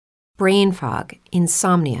brain fog,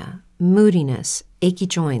 insomnia, moodiness, achy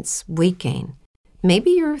joints, weight gain. Maybe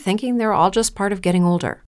you're thinking they're all just part of getting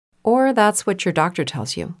older, or that's what your doctor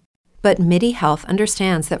tells you. But MIDI Health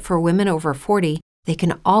understands that for women over 40, they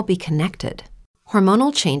can all be connected.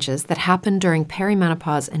 Hormonal changes that happen during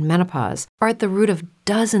perimenopause and menopause are at the root of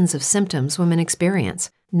dozens of symptoms women experience,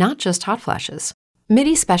 not just hot flashes.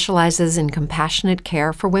 MIDI specializes in compassionate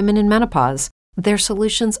care for women in menopause. Their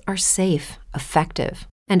solutions are safe, effective,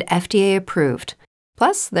 and FDA approved.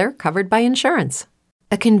 Plus, they're covered by insurance.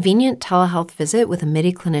 A convenient telehealth visit with a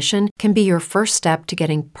MIDI clinician can be your first step to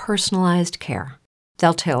getting personalized care.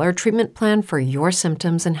 They'll tailor a treatment plan for your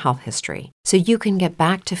symptoms and health history so you can get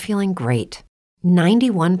back to feeling great.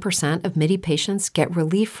 91% of MIDI patients get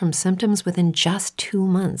relief from symptoms within just 2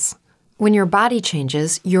 months. When your body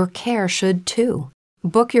changes, your care should too.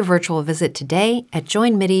 Book your virtual visit today at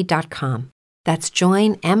joinmidi.com. That's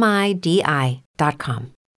joinmidi.com.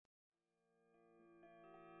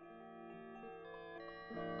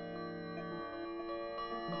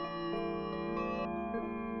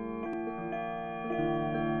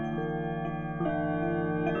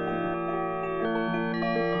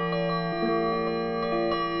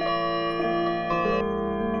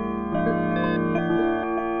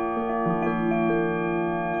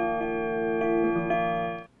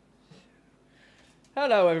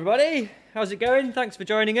 Hello everybody, how's it going? Thanks for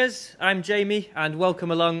joining us. I'm Jamie and welcome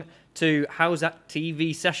along to How's That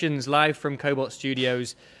TV Sessions live from Cobalt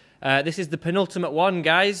Studios. This is the penultimate one,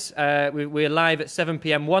 guys. We're live at 7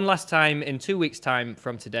 p.m. one last time in 2 weeks' time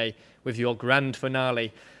from today with your grand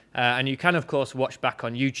finale. And you can, of course, watch back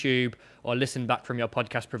on YouTube or listen back from your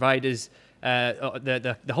podcast providers.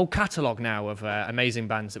 The whole catalogue now of amazing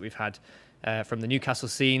bands that we've had from the Newcastle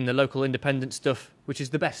scene, the local independent stuff, which is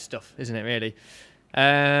the best stuff, isn't it, really?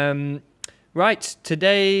 Right,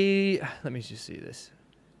 today, let me just see this.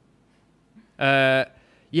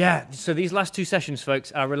 So these last two sessions,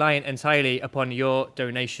 folks, are reliant entirely upon your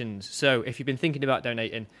donations. So if you've been thinking about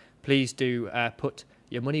donating, please do put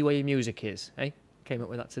your money where your music is. Hey, came up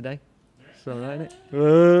with that today. It's all right,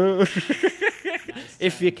 isn't it?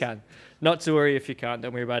 If you can. Not to worry if you can't,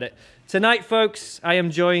 don't worry about it. Tonight, folks, I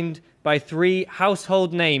am joined by three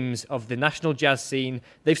household names of the national jazz scene.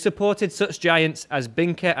 They've supported such giants as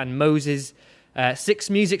Binker and Moses.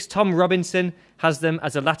 Six Music's Tom Robinson has them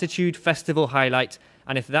as a Latitude Festival highlight.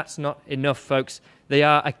 And if that's not enough, folks, they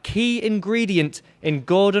are a key ingredient in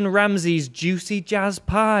Gordon Ramsay's Juicy Jazz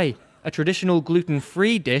Pie, a traditional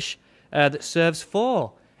gluten-free dish that serves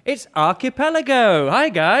four. It's Archipelago. Hi,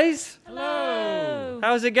 guys. Hello.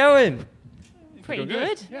 How's it going? Pretty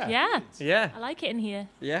good. Yeah. I like it in here.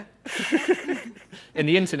 Yeah? In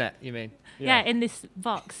the internet, you mean? Yeah, in this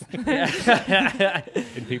box. In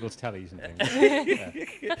people's tellies and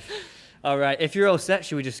things. Yeah. All right, if you're all set,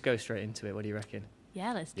 should we just go straight into it? What do you reckon?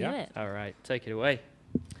 Yeah, let's do it. All right, take it away.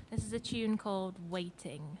 This is a tune called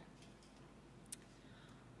Waiting.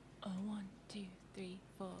 1, 2, 3,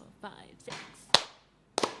 4, 5, 6.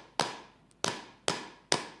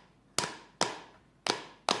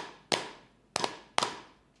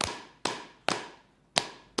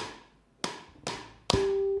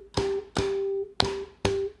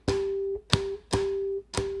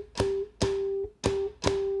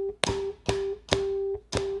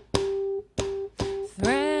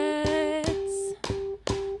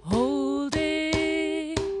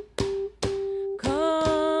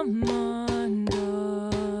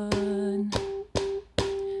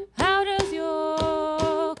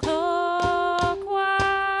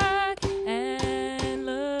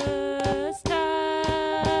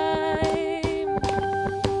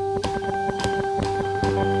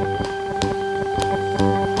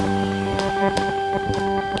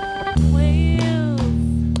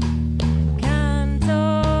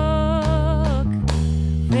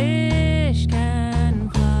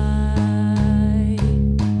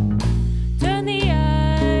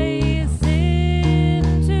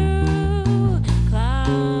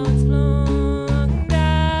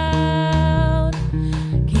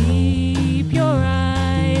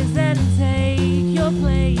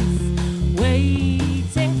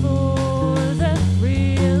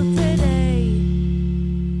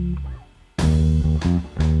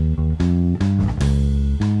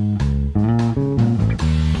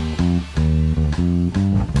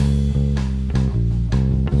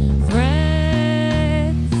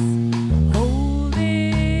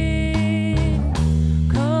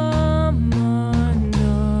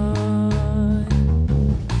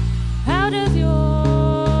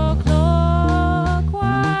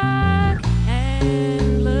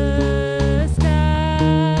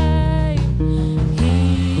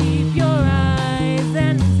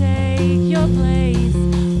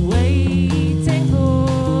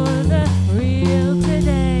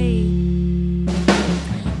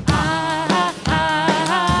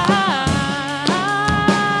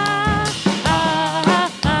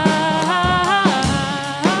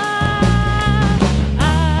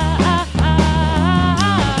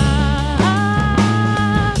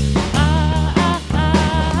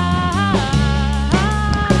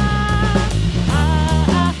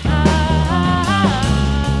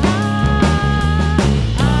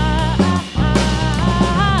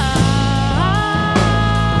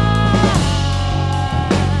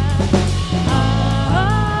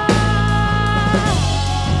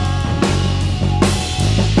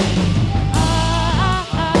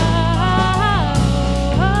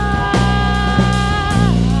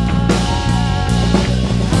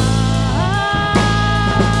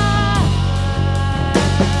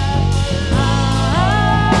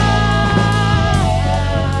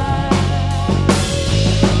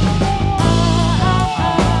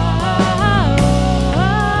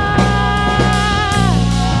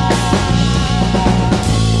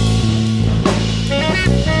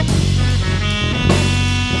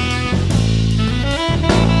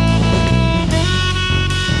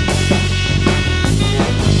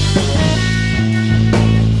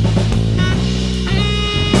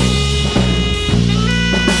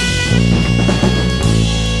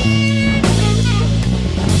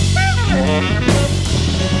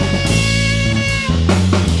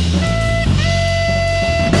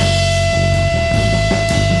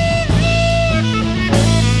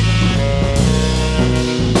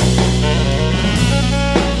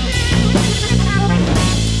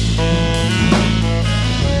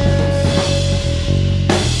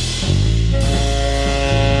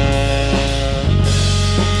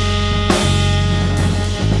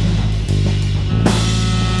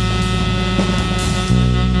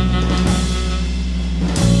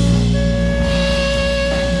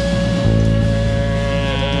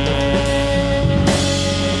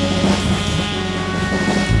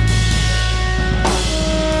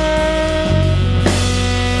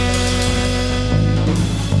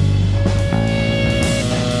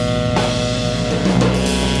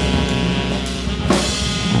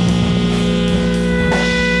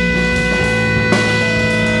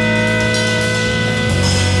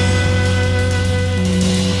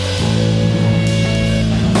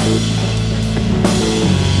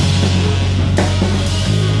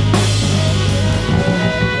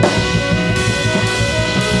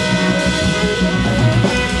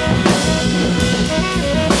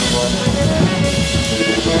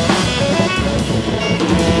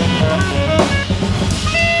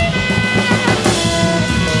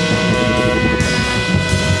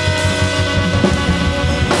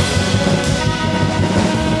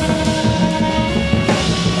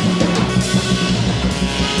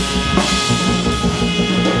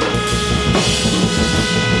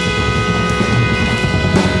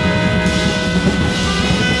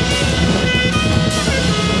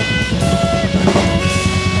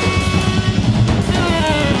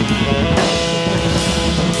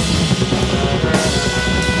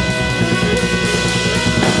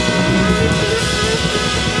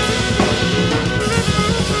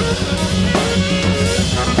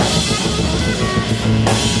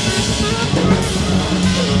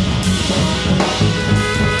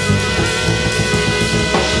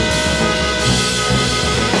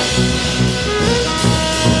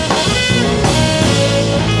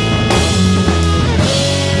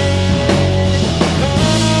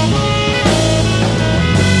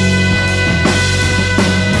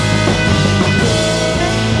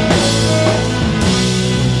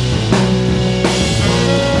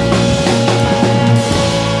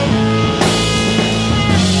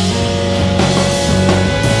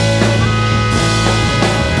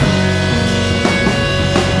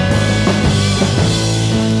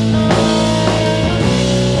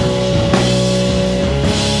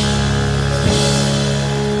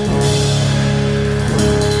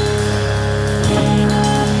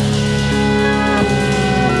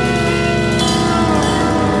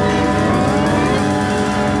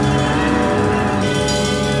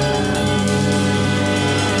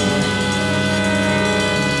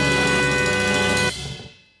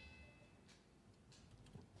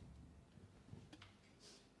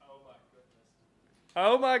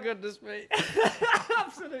 Oh my goodness me.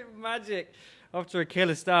 Absolute magic. After a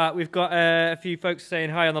killer start, we've got a few folks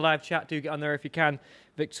saying hi on the live chat. Do get on there if you can.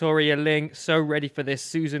 Victoria Ling, so ready for this.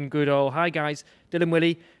 Susan Goodall, hi guys. Dylan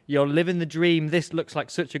Willie, you're living the dream. This looks like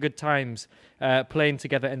such a good times playing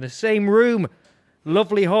together in the same room.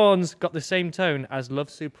 Lovely horns, got the same tone as Love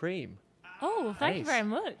Supreme. Oh, thank you very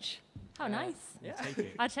much. How nice. Yeah. We'll take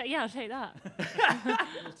it. I'll take that.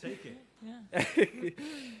 We'll take it.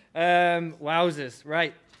 Yeah. Wowzers,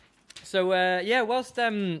 right. So, whilst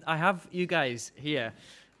I have you guys here,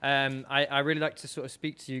 I really like to sort of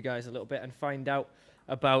speak to you guys a little bit and find out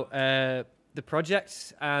about the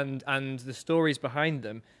projects and the stories behind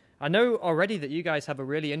them. I know already that you guys have a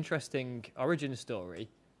really interesting origin story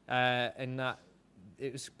in that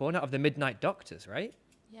it was born out of the Midnight Doctors, right?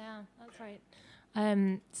 Yeah, that's right.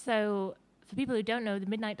 So, for people who don't know, the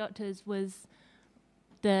Midnight Doctors was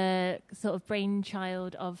the sort of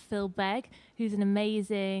brainchild of Phil Begg, who's an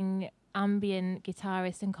amazing ambient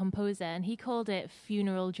guitarist and composer, and he called it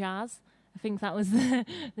funeral jazz. I think that was the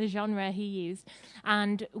genre he used.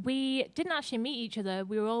 And we didn't actually meet each other.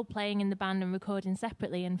 We were all playing in the band and recording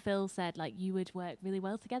separately, and Phil said, like, you would work really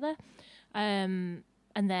well together. And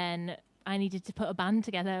then I needed to put a band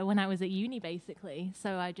together when I was at uni, basically.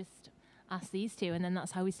 So I just asked these two, and then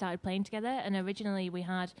that's how we started playing together. And originally we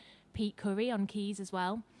had Pete Curry on keys as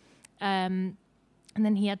well. And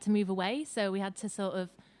then he had to move away, so we had to sort of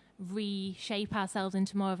reshape ourselves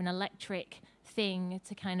into more of an electric thing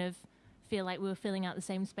to kind of feel like we were filling out the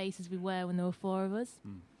same space as we were when there were four of us.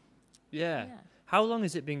 Yeah. How long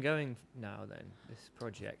has it been going now then, this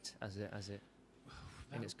project, as it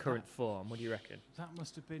in its current form? What do you reckon? That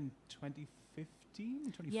must have been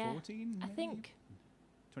 2015, 2014? Yeah, I think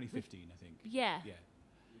 2015, I think. Yeah.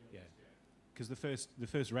 Because the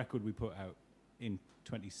first record we put out in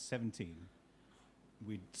 2017,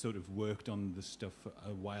 we'd sort of worked on the stuff for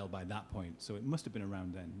a while by that point, so it must have been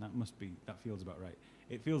around then. That feels about right.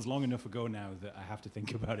 It feels long enough ago now that I have to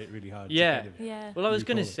think about it really hard. Yeah. Yeah. Well, I was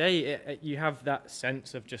going to say, you have that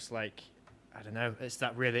sense of just like, I don't know, it's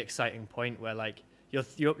that really exciting point where like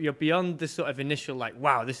you're beyond the sort of initial like,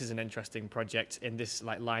 wow, this is an interesting project in this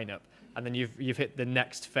like lineup, and then you've hit the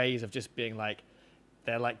next phase of just being like,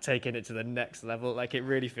 they're like taking it to the next level. Like it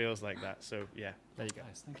really feels like that. So yeah, there you go.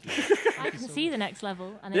 Nice, thank you. I can see the next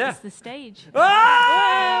level, and it's the stage.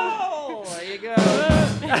 Oh, there you go.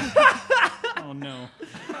 Oh no.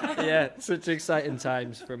 Yeah, such exciting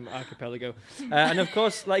times from Archipelago, and of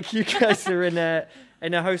course, like you guys are in a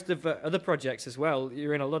host of other projects as well.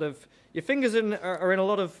 You're in a lot of your fingers are in a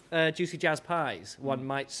lot of juicy jazz pies. One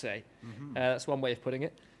might say, that's one way of putting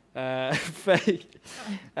it. Faye,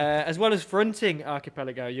 as well as fronting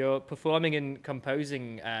Archipelago, you're performing and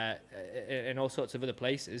composing in all sorts of other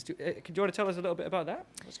places. Do you want to tell us a little bit about that?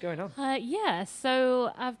 What's going on? Yeah,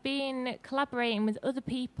 so I've been collaborating with other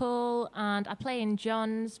people, and I play in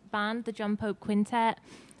John's band, the John Pope Quintet.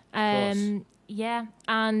 Yeah,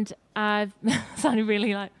 and I've sounded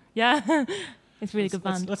really like, it's a really good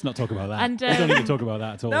band. Let's not talk about that. And, we don't need to talk about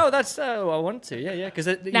that at all. No, that's I want to. Yeah, because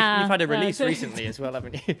you've had a release recently as well,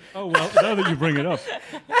 haven't you? Oh well, now that you bring it up.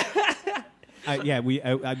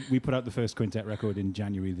 We put out the first quintet record in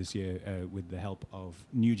January this year with the help of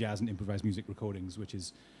New Jazz and Improvised Music Recordings, which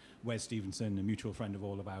is Wes Stevenson, a mutual friend of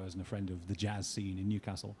all of ours and a friend of the jazz scene in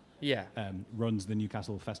Newcastle. Yeah. Runs the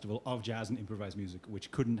Newcastle Festival of Jazz and Improvised Music, which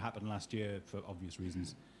couldn't happen last year for obvious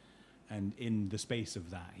reasons. And in the space of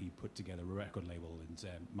that, he put together a record label, and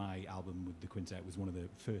my album with the quintet was one of the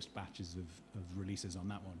first batches of releases on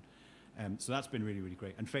that one. So that's been really, really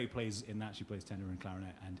great. And Faye plays in that. She plays tenor and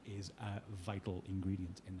clarinet and is a vital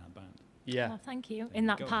ingredient in that band. Yeah. Oh, thank you. In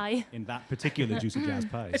that pie. In that particular Juicy Jazz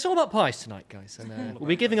pie. It's all about pies tonight, guys. And we'll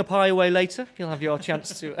be giving a pie away later. You'll have your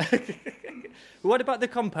chance to... What about the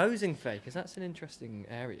composing, Faye? Because that's an interesting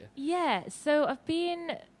area. Yeah, so I've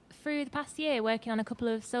been... through the past year working on a couple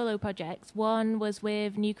of solo projects. One was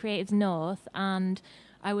with New Creatives North, and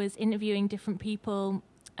I was interviewing different people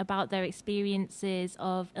about their experiences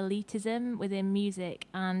of elitism within music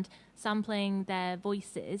and sampling their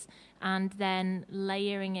voices and then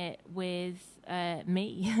layering it with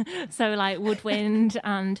me. So like woodwind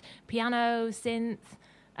and piano, synth,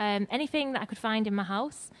 anything that I could find in my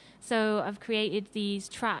house. So I've created these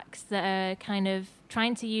tracks that are kind of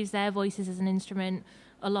trying to use their voices as an instrument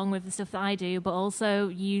along with the stuff that I do, but also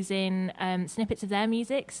using snippets of their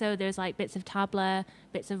music. So there's like bits of tabla,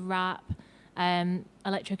 bits of rap,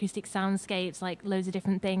 electroacoustic soundscapes, like loads of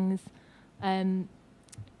different things,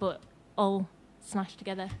 but all smashed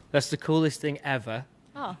together. That's the coolest thing ever.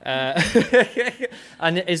 Oh.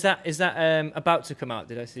 And is that about to come out?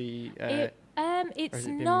 Did I see? It's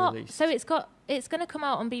been not. released? So it's going to come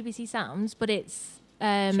out on BBC Sounds, but it's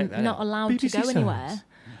not out. allowed to go BBC anywhere.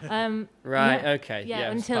 Right. Yeah, Okay.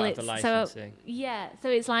 Yeah, it's until part of the licensing. So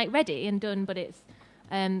it's like ready and done, but it's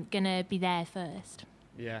gonna be there first.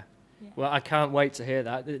 Yeah. Yeah. Well, I can't wait to hear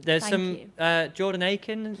that. There's Thank some Jordan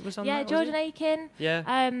Aiken was on that. Yeah, was Jordan he? Aiken.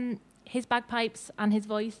 Yeah. His bagpipes and his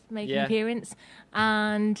voice make an Yeah. appearance,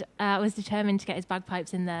 and I was determined to get his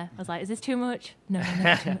bagpipes in there. I was like, "Is this too much? No,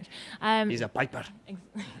 not too much." He's a piper.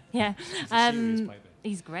 Yeah, Serious piper.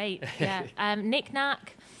 he's great. Yeah, Nick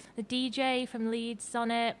Knack, the DJ from Leeds,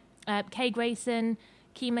 Sonnet, Kay Grayson,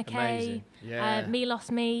 Key McKay, Amazing. Yeah. Me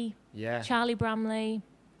Lost Me, Yeah. Charlie Bramley,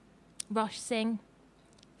 Rosh Singh.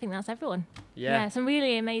 I think that's everyone. Yeah. Some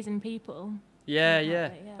really amazing people. Yeah, Yeah,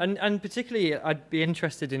 yeah. yeah. And particularly I'd be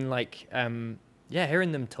interested in like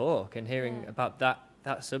hearing them talk and hearing Yeah. about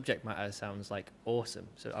that subject matter sounds like awesome.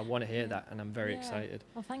 So I want to hear that and I'm very Yeah. excited.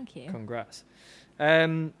 Well, thank you. Congrats.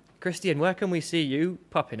 Christian, where can we see you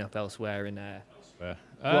popping up elsewhere in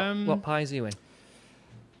what pies are you in?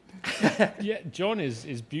 Yeah, John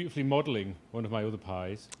is beautifully modelling one of my other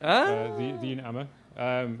pies, Ah. the Unit Hammer.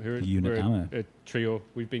 The Unit we're Hammer. a trio.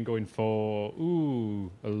 We've been going for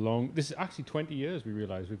this is actually 20 years. We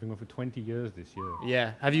realise we've been going for 20 years this year.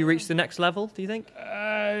 Yeah. Have you reached the next level, do you think?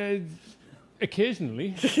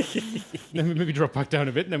 Occasionally, then we maybe drop back down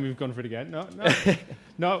a bit, and then we've gone for it again.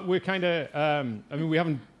 No. We're kind of. I mean, we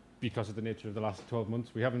haven't, because of the nature of the last 12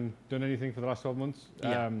 months. We haven't done anything for the last 12 months.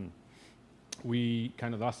 Yeah. We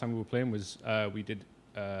kind of last time we were playing was we did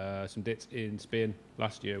some dates in Spain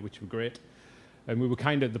last year, which were great. And we were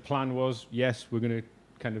kind of, the plan was, yes, we're going to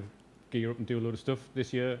kind of gear up and do a load of stuff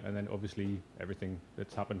this year. And then obviously everything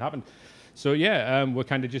that's happened. So yeah, we're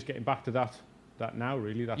kind of just getting back to that now,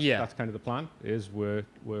 really. That's kind of the plan, is we're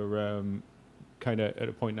kind of at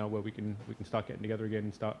a point now where we can start getting together again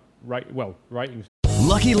and start writing.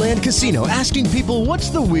 Lucky Land Casino, asking people, what's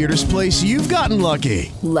the weirdest place you've gotten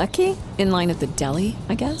lucky? Lucky? In line at the deli,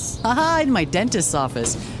 I guess? Aha, in my dentist's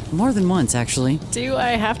office. More than once, actually. Do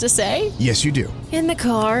I have to say? Yes, you do. In the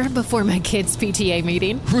car before my kids' PTA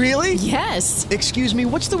meeting. Really? Yes. Excuse me,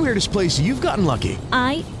 what's the weirdest place you've gotten lucky?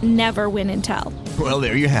 I never win and tell. Well,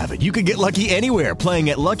 there you have it. You can get lucky anywhere, playing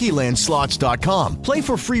at LuckyLandSlots.com. Play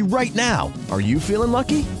for free right now. Are you feeling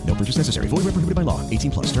lucky? No purchase necessary. Void where prohibited by law.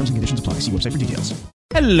 18+. Terms and conditions apply. See website for details.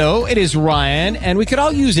 Hello, it is Ryan, and we could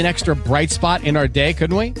all use an extra bright spot in our day,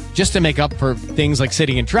 couldn't we? Just to make up for things like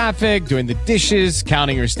sitting in traffic, doing the dishes,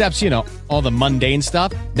 counting your steps, all the mundane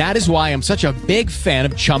stuff. That is why I'm such a big fan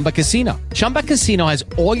of Chumba Casino. Chumba Casino has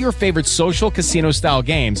all your favorite social casino-style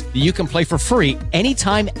games that you can play for free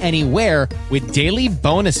anytime, anywhere with daily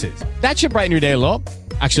bonuses. That should brighten your day a little.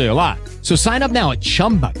 Actually, a lot. So sign up now at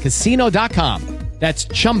ChumbaCasino.com. That's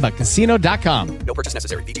ChumbaCasino.com. No purchase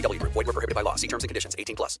necessary. VGW Group. Void where prohibited by law. See terms and conditions.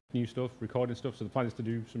 18+. New stuff, recording stuff. So the plan is to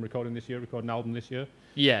do some recording this year, record an album this year.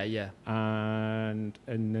 Yeah. And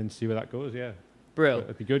then see where that goes, yeah. Brilliant.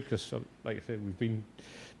 It'd be good because, like I said, we've been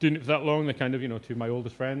doing it for that long. They're kind of, two of my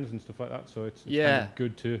oldest friends and stuff like that. So it's kind of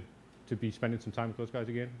good to be spending some time with those guys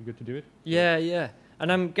again. Good to do it. Yeah.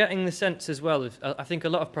 And I'm getting the sense as well of, I think a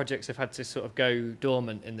lot of projects have had to sort of go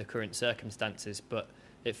dormant in the current circumstances, but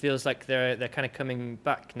it feels like they're kind of coming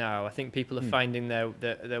back now. I think people are finding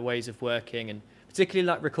their ways of working, and particularly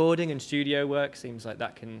like recording and studio work seems like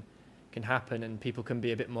that can happen, and people can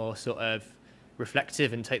be a bit more sort of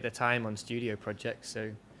reflective and take their time on studio projects.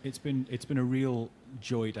 So it's been a real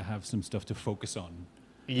joy to have some stuff to focus on.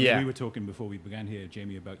 Yeah. We were talking before we began here,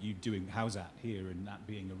 Jamie, about you doing How's That here, and that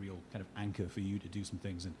being a real kind of anchor for you to do some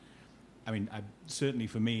things. And I mean, certainly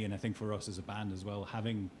for me, and I think for us as a band as well,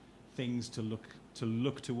 having things to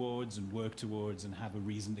look towards and work towards and have a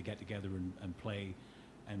reason to get together and play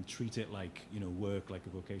and treat it like, work, like a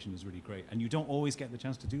vocation is really great. And you don't always get the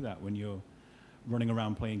chance to do that when you're running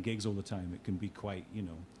around playing gigs all the time. It can be quite,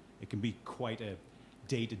 a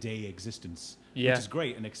day-to-day existence, which is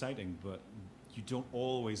great and exciting, but you don't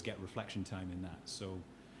always get reflection time in that. So,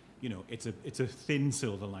 it's a thin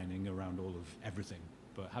silver lining around all of everything,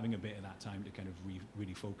 but having a bit of that time to kind of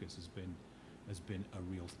really focus has been a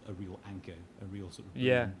real anchor, a real sort of in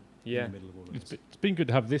the middle of all of this. It's been good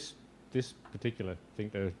to have this particular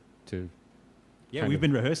thing to Yeah, we've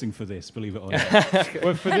been rehearsing for this, believe it or not.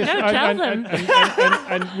 Well, for this,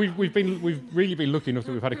 and we've really been lucky enough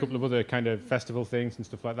that we've had a couple of other kind of festival things and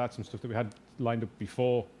stuff like that, some stuff that we had lined up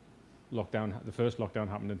before lockdown, the first lockdown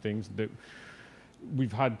happened, and things that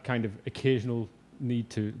we've had kind of occasional need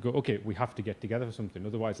to go, okay, we have to get together for something.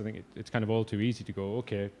 Otherwise, I think it's kind of all too easy to go,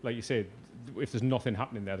 okay, like you said, if there's nothing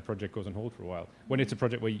happening there, the project goes on hold for a while. When it's a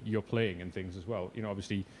project where you're playing and things as well,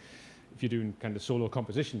 obviously, if you're doing kind of solo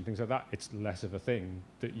composition, things like that, it's less of a thing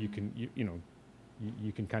that you can,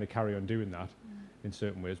 you can kind of carry on doing that in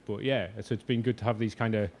certain ways. But yeah, so it's been good to have these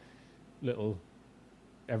kind of little,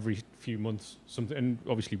 every few months, something. And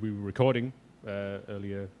obviously we were recording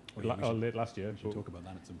earlier, late last year. We should talk about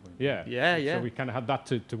that at some point. Yeah. So we kind of had that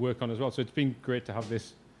to work on as well. So it's been great to have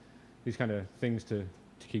these kind of things to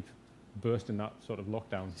keep bursting that sort of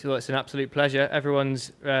lockdown. So it's an absolute pleasure.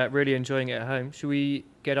 Everyone's really enjoying it at home. Should we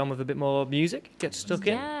get on with a bit more music? Get stuck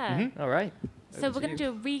in? Yeah. All right. So we're going to do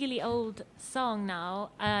a really old song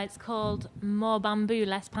now. It's called More Bamboo,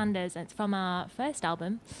 Less Pandas. And it's from our first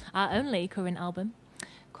album, our only current album,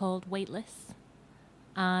 called Weightless.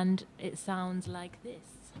 And it sounds like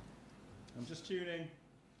this. I'm just tuning.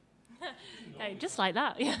 Hey, just like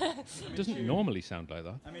that. It doesn't normally sound like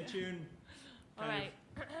that. I'm in tune. All right.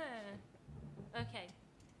 Okay.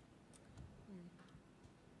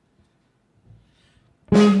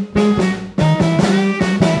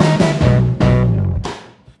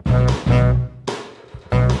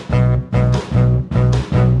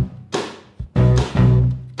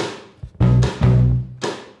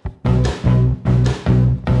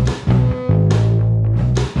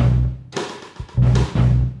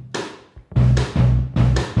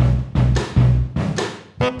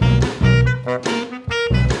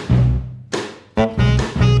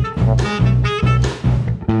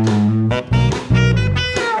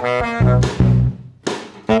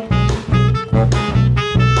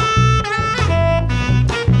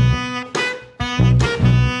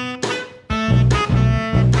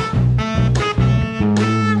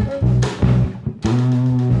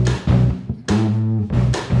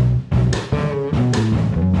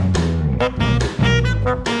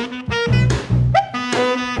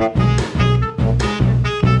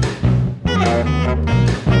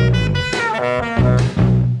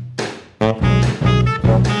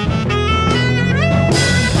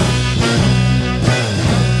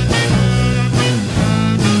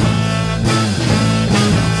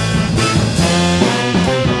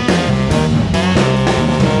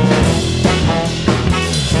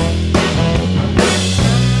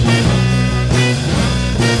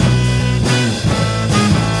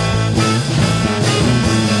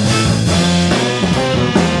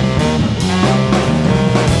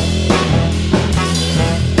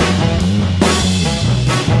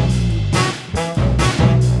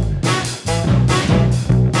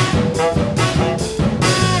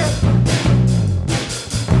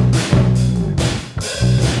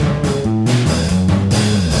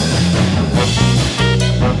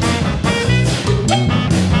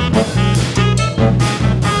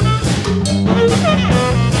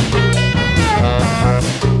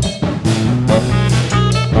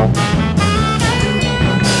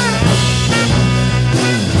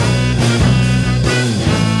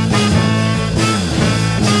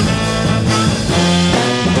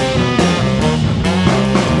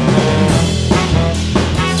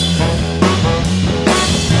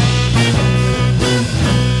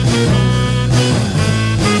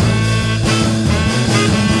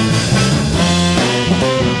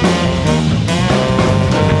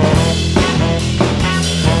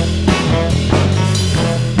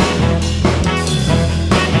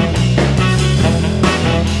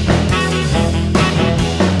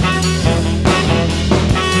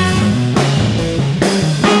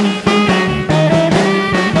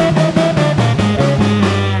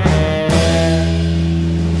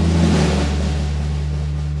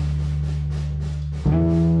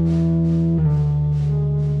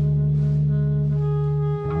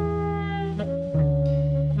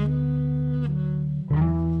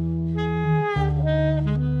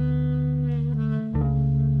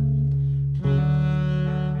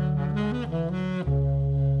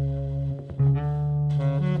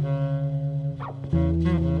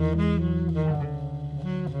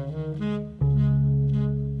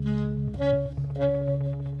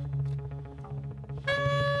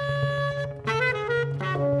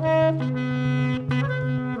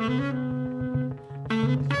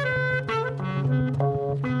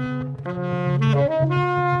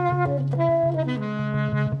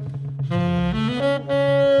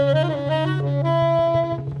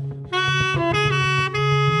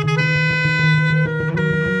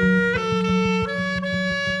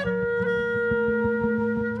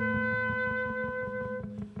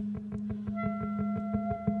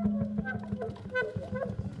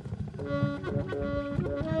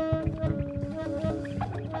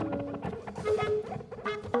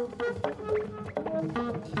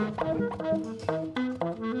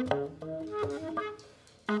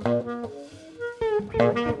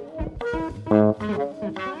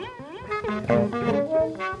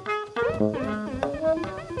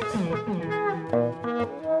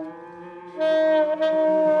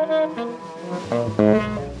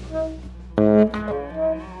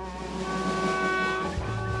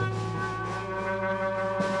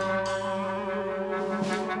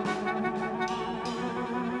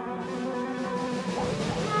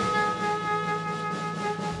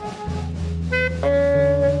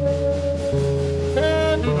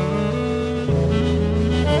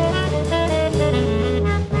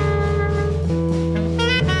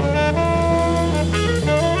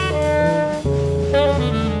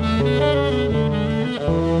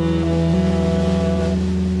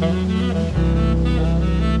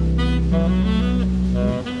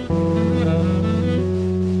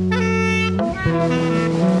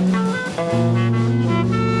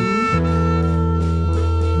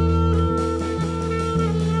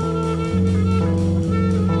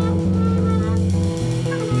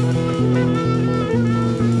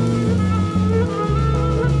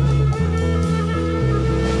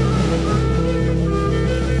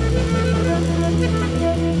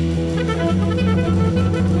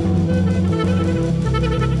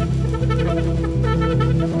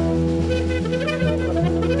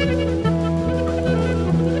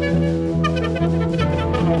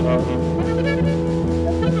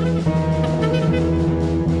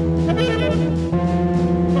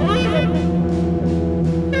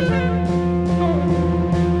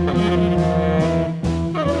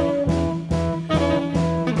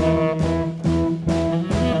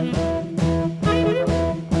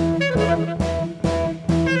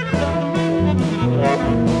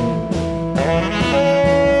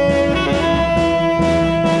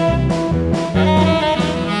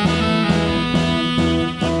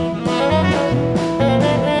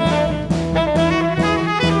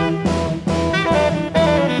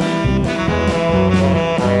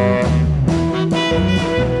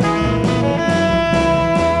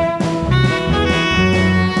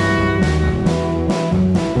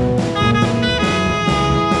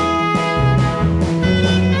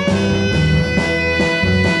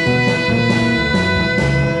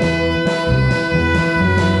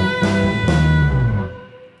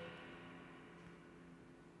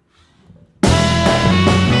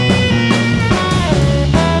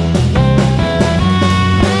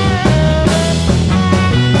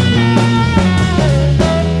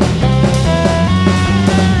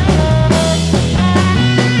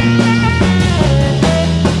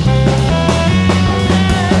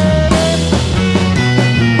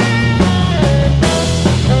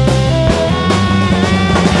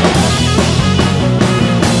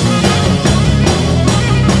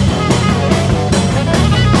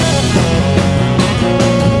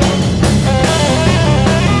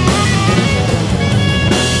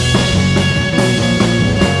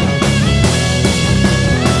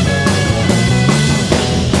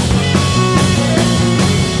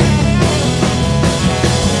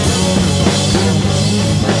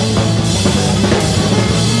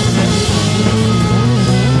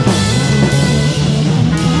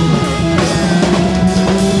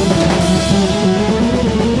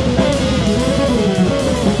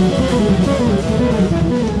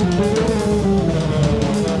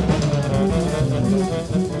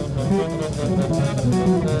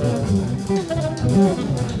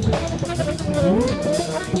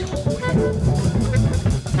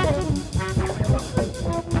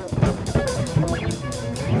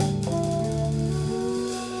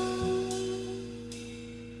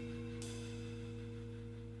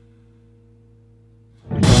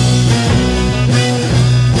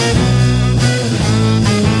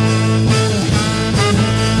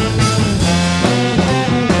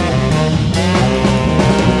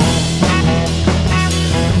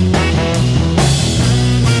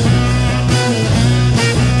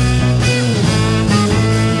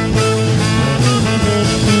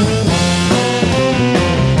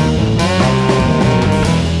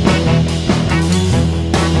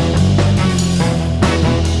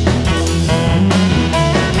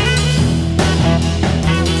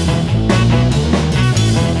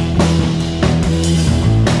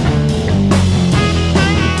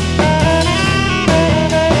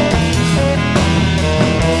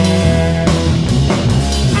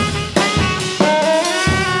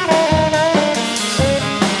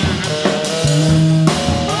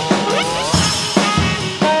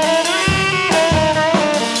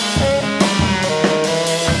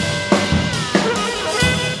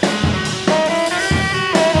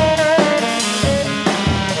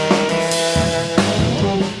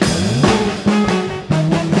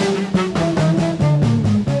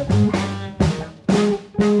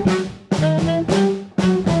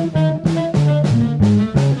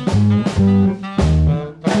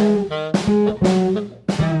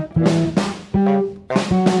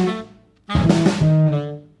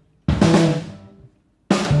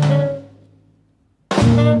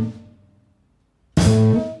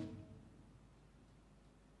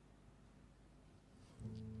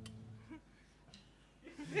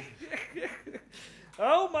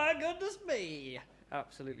 Oh my goodness me!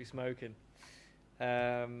 Absolutely smoking.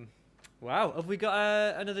 Wow, have we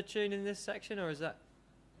got another tune in this section, or is that?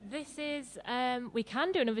 This is, we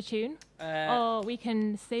can do another tune, or we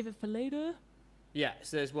can save it for later. Yeah,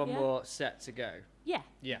 so there's one more set to go. Yeah.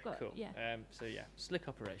 Yeah, cool. Yeah. So yeah, slick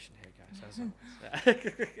operation here, guys. As always.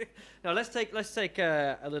 Now let's take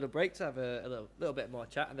a little break to have a little bit more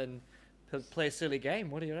chat, and then play a silly game.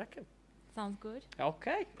 What do you reckon? Sounds good.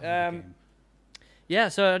 Okay. Yeah,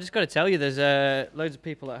 so I just got to tell you, there's loads of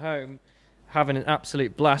people at home having an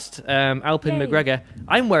absolute blast. Alpin Yay. McGregor.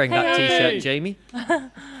 I'm wearing that Hey. T-shirt, Jamie.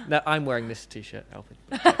 No, I'm wearing this T-shirt, Alpin.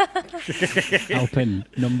 Alpin,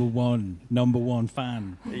 number one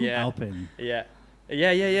fan. Yeah. Alpin. Yeah.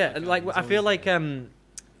 And like, I feel like,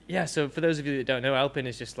 yeah, so for those of you that don't know, Alpin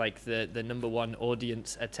is just like the number one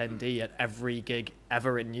audience attendee at every gig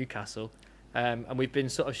ever in Newcastle. And we've been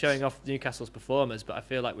sort of showing off Newcastle's performers, but I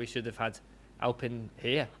feel like we should have had Alpin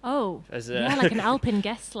here. Oh, yeah, like an Alpin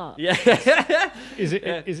guest slot. Yeah. Is it?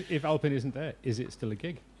 If Alpin isn't there, is it still a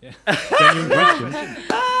gig? Yeah. Genuine question.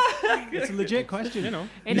 It's a legit question, you know.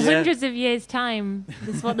 In hundreds of years' time,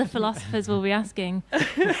 this is what the philosophers will be asking.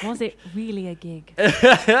 Was it really a gig?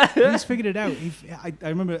 He's figured it out. I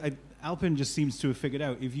remember Alpin just seems to have figured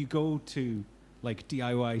out, if you go to like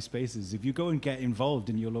DIY spaces, if you go and get involved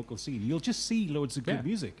in your local scene, you'll just see loads of good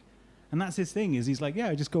music. And that's his thing, is he's like,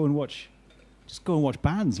 yeah, just go and watch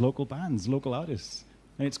bands, local artists.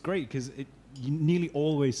 And it's great because you nearly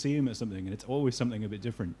always see him at something, and it's always something a bit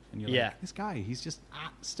different. And you're like, this guy, he's just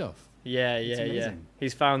at stuff. Yeah.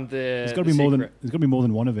 He's found the. There's got to be more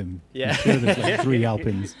than one of him. Yeah. I'm sure there's like 3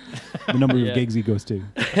 Alpins. The number of gigs he goes to.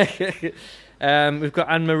 We've got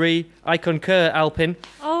Anne-Marie. I concur, Alpin.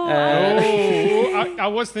 I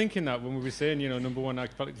was thinking that when we were saying, number one.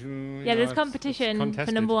 Yeah, there's competition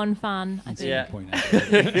for number one fan, I think. Yeah.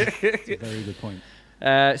 It's a very good point.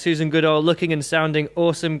 Susan Goodall, looking and sounding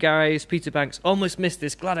awesome, guys. Peter Banks, almost missed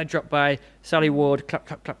this. Glad I dropped by. Sally Ward, clap,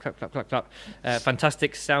 clap, clap, clap, clap, clap, clap.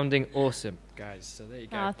 Fantastic, sounding awesome, guys. So there you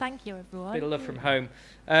go. Oh, thank you, everyone. Bit of love from home.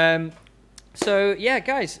 So yeah,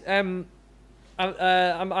 guys. I'm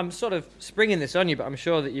sort of springing this on you, but I'm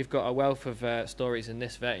sure that you've got a wealth of stories in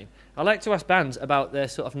this vein. I like to ask bands about their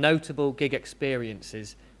sort of notable gig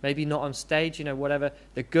experiences. Maybe not on stage, whatever.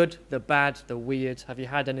 The good, the bad, the weird. Have you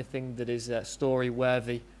had anything that is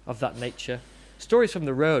story-worthy of that nature? Stories from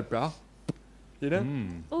the road, bro.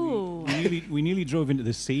 Ooh. We nearly drove into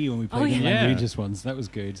the sea when we played the Regis ones. That was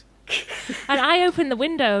good. And I opened the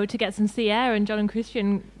window to get some sea air, and John and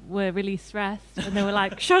Christian were really stressed, and they were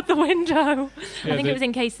like, shut the window. I think it was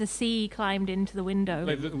in case the sea climbed into the window.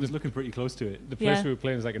 It was looking pretty close to it. The place we were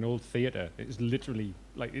playing was like an old theatre. It's literally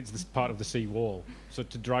like it's this part of the sea wall. So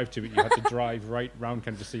to drive to it, you had to drive right round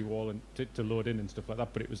kind of the sea wall and to load in and stuff like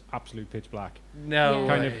that. But it was absolute pitch black. No,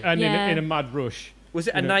 kind of, and in a mad rush. Was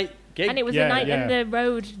it a night gig. And it was a night, and the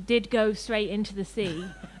road did go straight into the sea.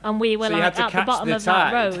 And we were So like at the bottom of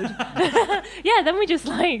that road. Yeah, then we just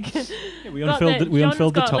like we unfilled the got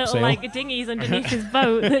little, topsail. like dinghies underneath his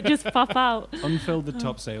boat that just pop out. Unfilled the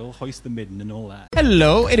topsail, hoist the midden, and all that.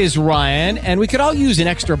 Hello, it is Ryan, and we could all use an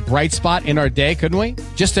extra bright spot in our day, couldn't we?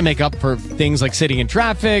 Just to make up for things like sitting in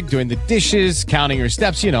traffic, doing the dishes, counting your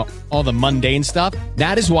steps, you know, all the mundane stuff.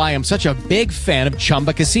 That is why I'm such a big fan of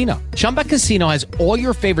Chumba Casino. Chumba Casino has all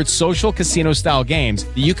your favorite social casino-style games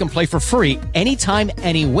that you can play for free anytime,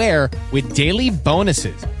 anywhere, with daily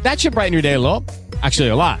bonuses. That should brighten your day a little. Actually,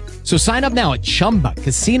 a lot. So sign up now at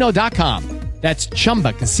ChumbaCasino.com. That's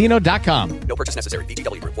ChumbaCasino.com. No purchase necessary.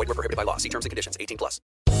 VGW Group. Void where prohibited by law. See terms and conditions. 18+.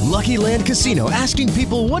 Lucky Land Casino, asking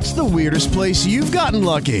people, what's the weirdest place you've gotten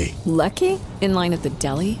lucky? Lucky? In line at the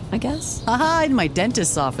deli, I guess? Aha, in my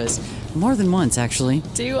dentist's office. More than once, actually.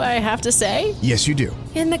 Do I have to say? Yes, you do.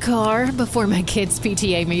 In the car before my kids'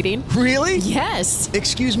 PTA meeting. Really? Yes.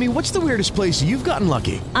 Excuse me, what's the weirdest place you've gotten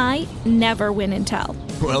lucky? I never win and tell.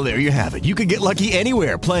 Well, there you have it. You can get lucky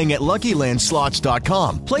anywhere, playing at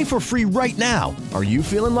LuckyLandSlots.com. Play for free right now. Are you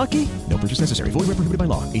feeling lucky? No purchase necessary. Void where prohibited by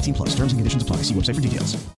law. 18+. Terms and conditions apply. See website for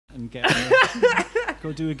details. And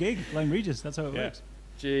go do a gig, Lyme Regis. That's how it works.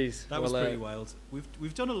 Jeez, that was pretty wild.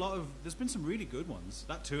 We've done a lot of. There's been some really good ones.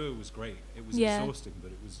 That tour was great. It was exhausting,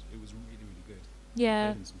 but it was really good. Yeah,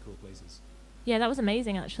 played in some cool places. Yeah, that was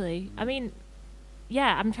amazing. Actually, I mean,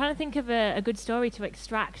 yeah, I'm trying to think of a good story to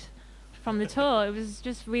extract from the tour. It was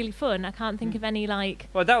just really fun. I can't think of any like.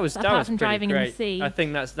 Well, that was apart from driving great. in the sea. I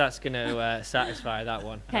think that's going to satisfy that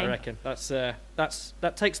one. I reckon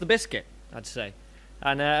that takes the biscuit, I'd say.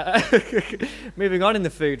 And moving on in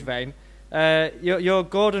the food vein, your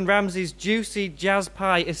Gordon Ramsay's juicy jazz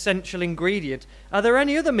pie essential ingredient. Are there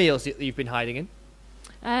any other meals that you've been hiding in,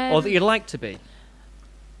 or that you'd like to be?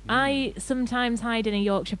 I sometimes hide in a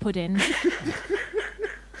Yorkshire pudding.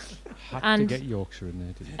 Had to get Yorkshire in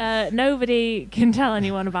there, didn't you? Nobody can tell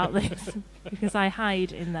anyone about this because I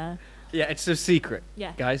hide in there. Yeah, it's a secret.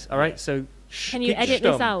 Yeah, guys. All right, so. Can you edit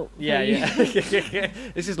this out? Yeah.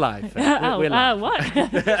 This is live. We're live. What?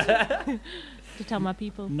 To tell my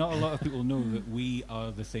people. Not a lot of people know that we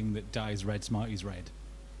are the thing that dyes red Smarties red.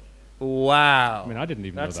 Wow. I mean, I didn't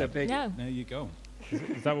even know that. That's a big. No. There you go.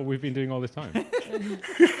 Is that what we've been doing all this time?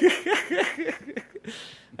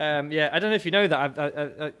 Yeah, I don't know if you know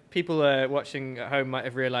that. People watching at home might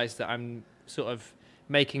have realised that I'm sort of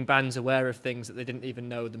making bands aware of things that they didn't even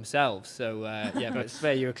know themselves. So, yeah, but it's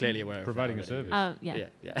fair you were clearly aware of providing a service. Oh, yeah.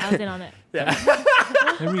 I was in on it. Yeah.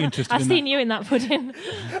 Very interested. I've seen you in that pudding.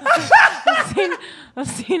 I've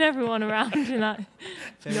seen everyone around in that.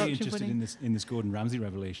 Very interested in this Gordon Ramsay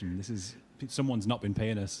revelation. This is someone's not been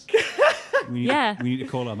paying us. We need to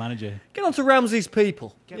call our manager. Get on to Ramsay's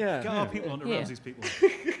people. Get our people onto Ramsay's people.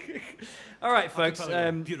 All right, folks.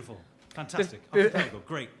 Beautiful. Fantastic. Archipelago,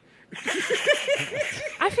 great.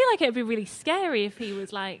 I feel like it would be really scary if he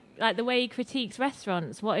was like the way he critiques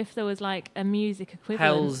restaurants. What if there was like a music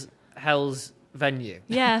equivalent? Hell's venue.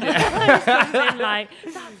 Yeah. Something like,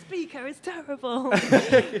 that speaker is terrible.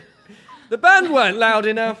 The band weren't loud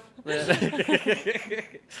enough.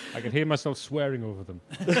 I could hear myself swearing over them.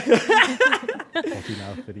 Potty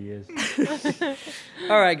mouth that he is.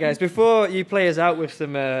 All right, guys. Before you play us out with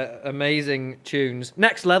some amazing tunes,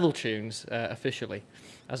 next level tunes, officially,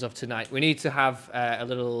 as of tonight, we need to have a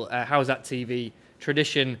little How's That TV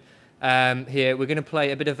tradition here. We're going to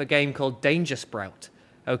play a bit of a game called Danger Sprout.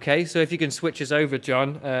 Okay, so if you can switch us over,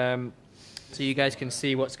 John, so you guys can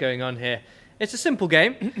see what's going on here. It's a simple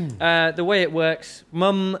game. The way it works,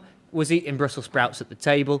 Mum was eating Brussels sprouts at the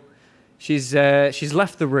table. She's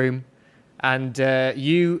left the room, and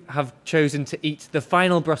you have chosen to eat the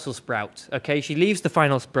final Brussels sprout. Okay, she leaves the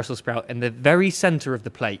final Brussels sprout in the very centre of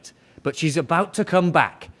the plate, but she's about to come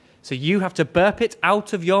back. So you have to burp it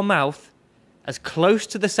out of your mouth as close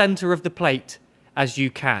to the centre of the plate as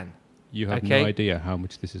you can. You have no idea how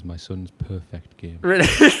much this is my son's perfect game. Really?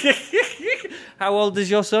 How old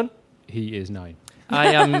is your son? He is 9. I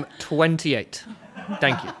am 28.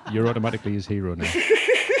 Thank you. You're automatically his hero now.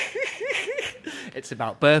 It's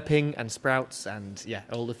about burping and sprouts and, yeah,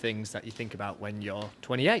 all the things that you think about when you're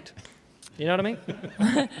 28. You know what I mean?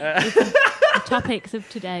 The topics of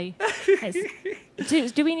today.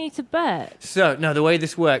 Do we need to burp? So, no, the way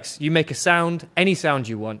this works, you make a sound, any sound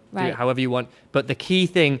you want, do it however you want, but the key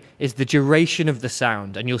thing is the duration of the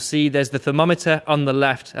sound. And you'll see there's the thermometer on the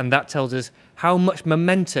left, and that tells us how much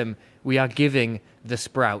momentum we are giving the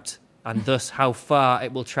sprout, and thus how far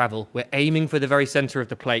it will travel. We're aiming for the very centre of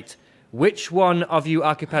the plate. Which one of you,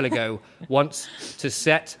 Archipelago, wants to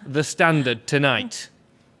set the standard tonight?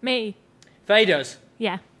 Me. Faye does.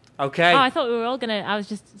 Yeah. Okay. Oh, I thought we were all going to... I was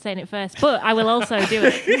just saying it first, but I will also do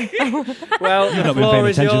it. Well, You're the not been floor paying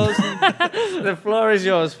is yours. attention. The floor is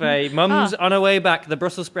yours, Faye. Mum's on her way back. The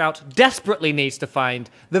Brussels sprout desperately needs to find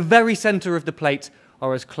the very centre of the plate,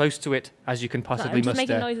 or as close to it as you can possibly I'm just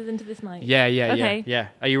muster. making noises into this mic. Yeah. Okay.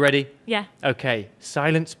 Are you ready? Yeah. Okay.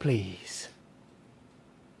 Silence, please.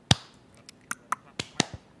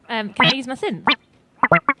 Can I use my synth?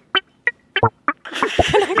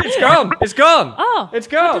 It's gone. It's gone. Oh, it's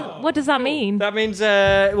gone. What does that mean? That means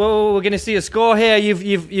well, we're going to see a score here.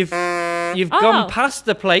 You've gone past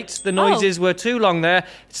the plates. The noises were too long there.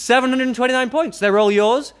 729 points. They're all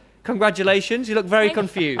yours. Congratulations. You look very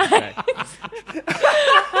confused.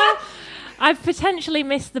 I've potentially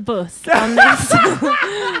missed the bus on this,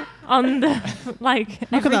 on the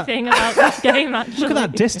everything about this game. Actually, Look at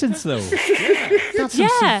that distance, though. That's some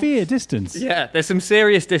severe distance. Yeah, there's some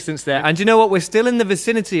serious distance there. And you know what? We're still in the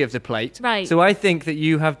vicinity of the plate. Right. So I think that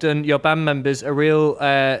you have done your band members a real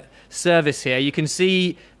service here. You can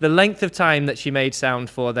see the length of time that she made sound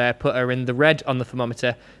for there, put her in the red on the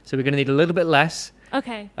thermometer. So we're going to need a little bit less.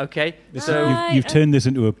 Okay. Okay. So you've turned this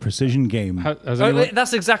into a precision game.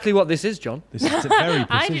 That's exactly what this is, John. This is very precision.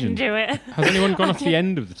 I didn't do it. Has anyone gone off the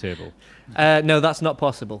end of the table? No, that's not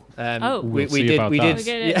possible. We'll see we did. about We that. did. We're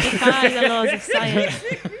going to defy the laws of science.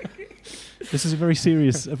 This is a very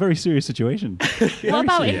serious situation. What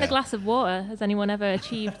about in the glass of water? Has anyone ever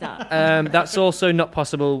achieved that? That's also not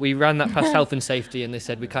possible. We ran that past health and safety, and they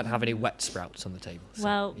said we can't have any wet sprouts on the table. So,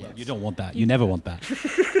 Well, You don't want that. You never want that.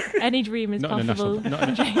 any dream is Not in a possible.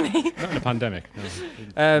 not in a pandemic.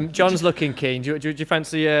 No. John's looking keen. Do you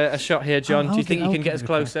fancy a shot here, John? Do you think you can get us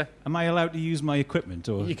closer? Am I allowed to use my equipment?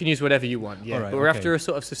 Or You can use whatever you want. Yeah, All right, but we're okay. after a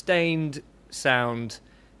sort of sustained sound,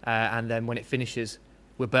 and then when it finishes,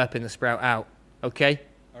 we're burping the sprout out. Okay?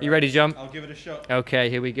 Are you ready, John? I'll give it a shot. Okay,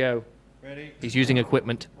 here we go. Ready? He's using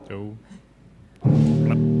equipment. Oh.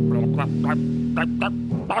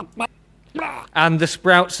 And the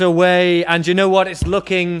sprout's away, and you know what? It's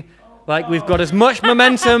looking like we've got as much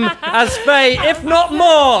momentum as Faye, if not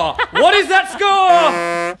more. What is that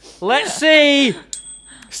score? Let's see.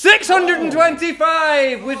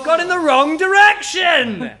 625. We've got in the wrong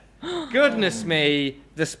direction. Goodness me.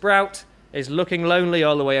 The sprout is looking lonely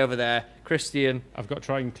all the way over there. Christian. I've got to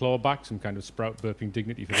try and claw back some kind of sprout burping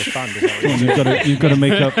dignity for the band. Is that what You've got to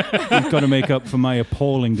make up. You've got to make up for my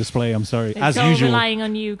appalling display. I'm sorry. It's all relying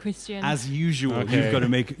on you, Christian. As usual, Okay.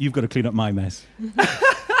 you've got to clean up my mess.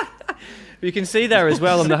 You can see there as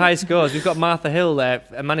well on the high scores. We've got Martha Hill there,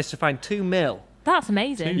 managed to find 2 mil. That's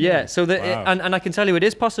amazing. Yeah, so Wow. and I can tell you it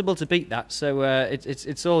is possible to beat that. So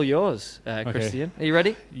it's all yours, Christian. Are you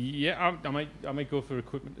ready? Yeah, I might go for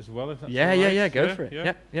equipment as well. If that's Yeah, all right. yeah. Go for it.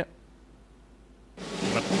 Yeah. Yep.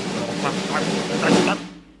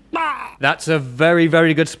 That's a very,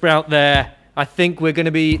 very good sprout there. I think we're going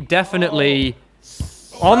to be definitely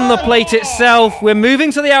on the plate itself. We're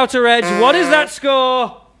moving to the outer edge. What is that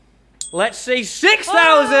score? Let's see,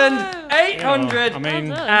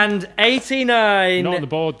 6,889. Not on the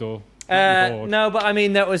board though. Not on the board. No, but I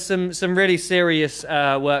mean, that was some really serious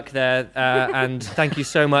work there, and thank you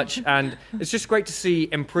so much. And it's just great to see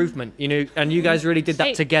improvement, and you guys really did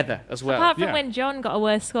that together as well. Apart from when John got a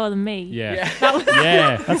worse score than me. Yeah.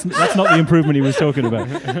 That's not the improvement he was talking about.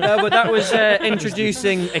 No, but that was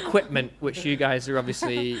introducing equipment, which you guys are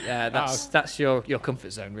obviously, that's your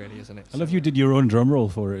comfort zone, really, isn't it? I love you did your own drum roll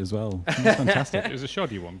for it as well. That's fantastic. It was a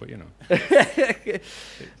shoddy one, but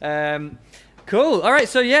Cool. All right.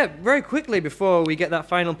 So, very quickly before we get that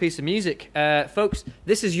final piece of music, folks,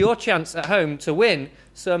 this is your chance at home to win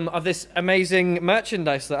some of this amazing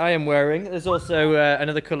merchandise that I am wearing. There's also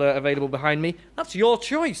another colour available behind me. That's your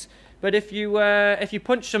choice. But if you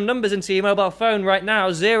punch some numbers into your mobile phone right now,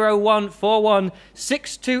 0141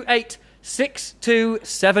 628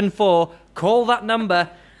 6274, call that number.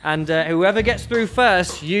 And whoever gets through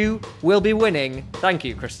first, you will be winning. Thank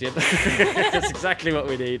you, Christian. That's exactly what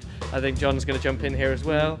we need. I think John's going to jump in here as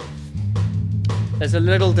well. There's a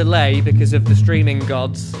little delay because of the streaming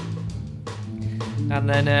gods. And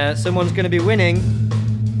then someone's going to be winning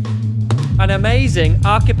an amazing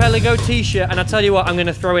Archipelago t-shirt. And I tell you what, I'm going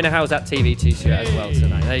to throw in a How's That TV t-shirt as well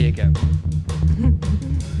tonight. There you go.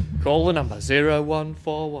 Call the number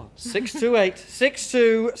 0141 628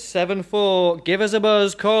 6274. Give us a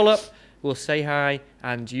buzz, call up, we'll say hi,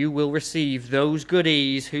 and you will receive those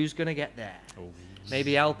goodies. Who's going to get there?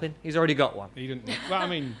 Maybe Alpin? He's already got one. He didn't. Well, I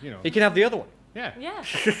mean, He can have the other one. Yeah. Yeah.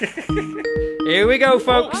 Here we go,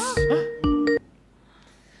 folks.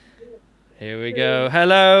 Here we go.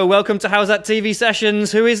 Hello, welcome to How's That TV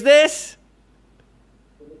Sessions. Who is this?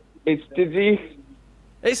 It's Dizzy.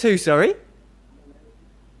 It's who, sorry?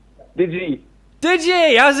 Digi.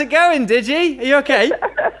 Digi, how's it going, Digi? Are you okay?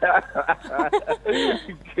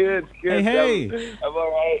 Good. Hey. I'm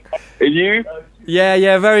all right. Are you?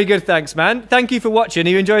 Yeah, very good, thanks, man. Thank you for watching. Are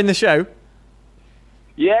you enjoying the show?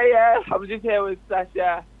 Yeah. I'm just here with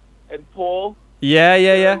Sasha and Paul.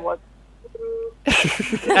 Yeah.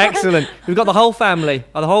 Excellent. We've got the whole family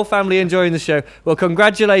enjoying the show. Well,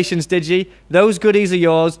 congratulations, Digi. Those goodies are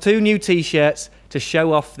yours. 2 new T-shirts to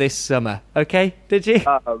show off this summer. Okay, Digi?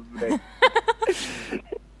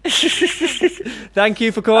 Thank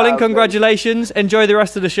you for calling. Congratulations. Enjoy the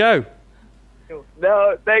rest of the show.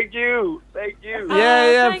 No, thank you.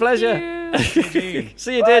 Yeah, pleasure.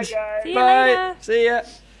 See you, Dig. Bye. See ya.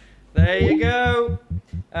 There you go.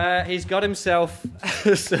 He's got himself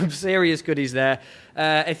some serious goodies there.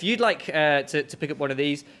 If you'd like to pick up one of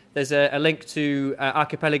these, there's a link to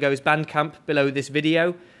Archipelago's Bandcamp below this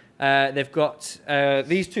video. They've got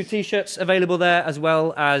these 2 T-shirts available there, as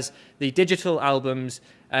well as the digital albums.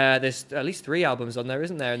 There's at least 3 albums on there,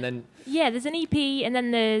 isn't there? And then there's an EP, and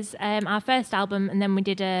then there's our first album, and then we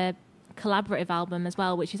did a collaborative album as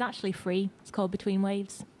well, which is actually free. It's called Between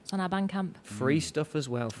Waves. It's on our Bandcamp. Free stuff as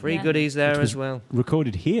well. Free goodies there as well.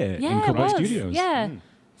 Recorded here in Cobalt Studios. Yeah.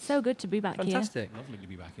 So good to be back here. Fantastic. Lovely to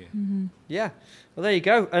be back here. Mm-hmm. Yeah. Well, there you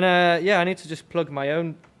go. And I need to just plug my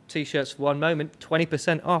own T-shirts for one moment.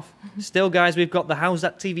 20% off. Still, guys, we've got the How's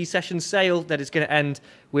That TV session sale that is going to end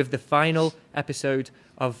with the final episode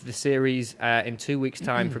of the series in 2 weeks'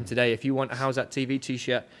 time from today. If you want a How's That TV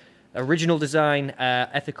T-shirt, original design,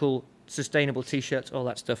 ethical, sustainable T-shirts, all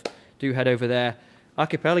that stuff, do head over there.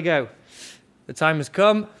 Archipelago, the time has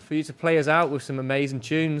come for you to play us out with some amazing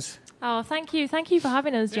tunes. Oh, thank you for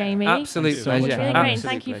having us, Jamie. Absolute pleasure. It's really great, and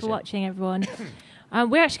thank you for watching, everyone.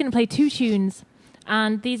 We're actually going to play 2 tunes,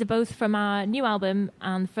 and these are both from our new album,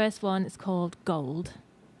 and the first one is called Gold.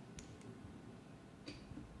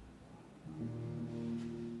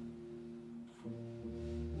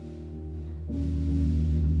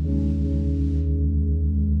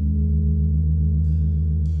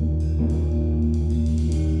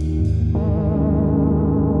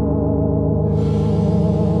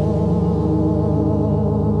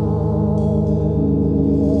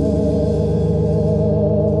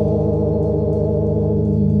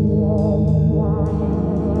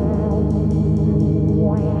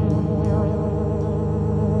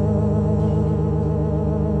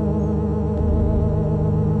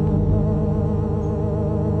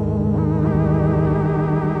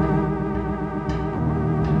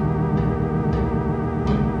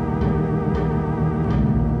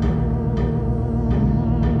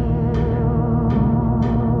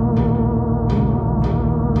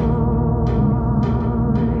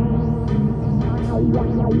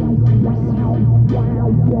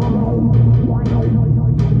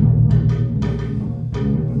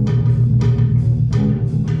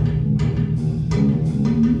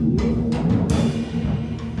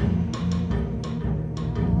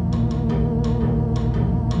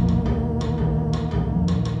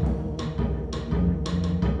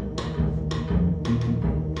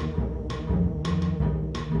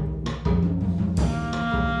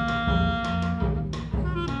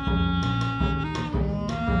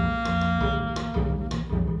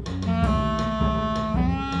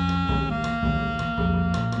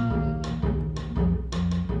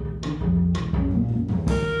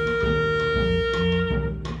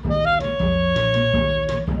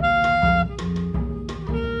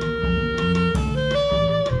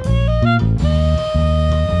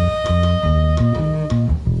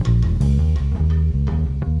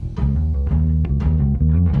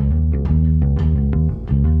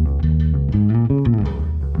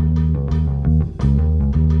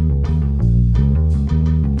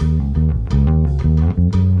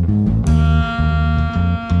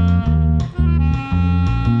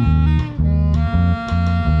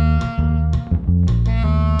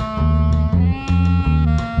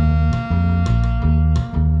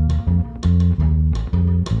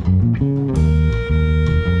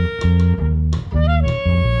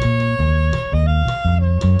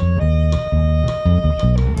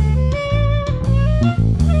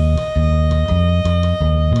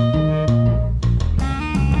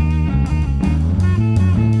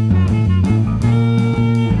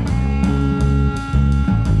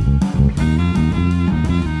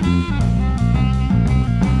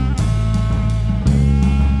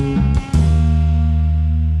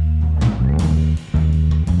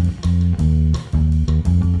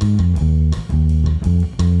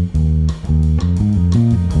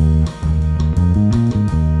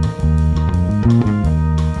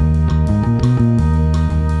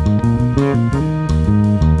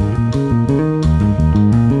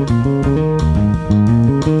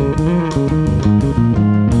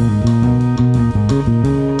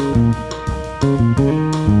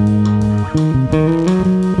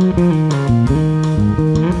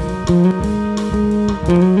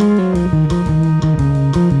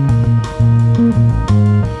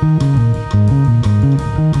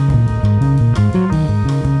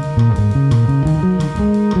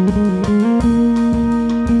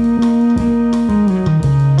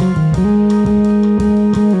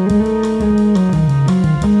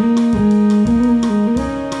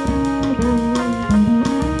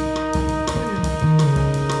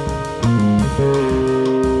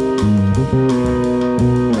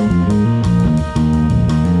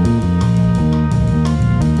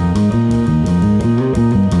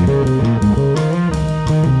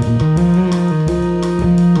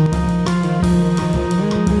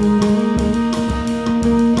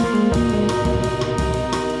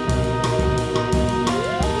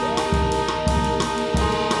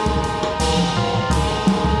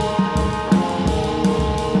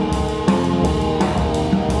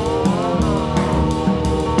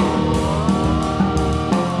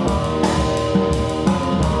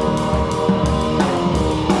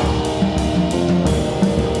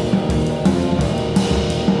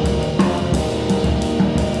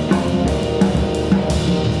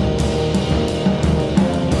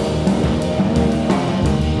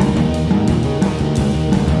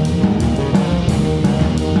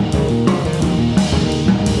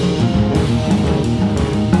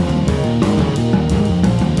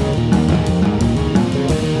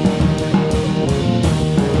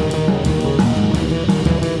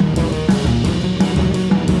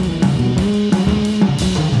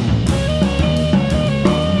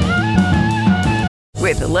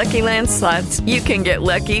 With the Lucky Land Slots, you can get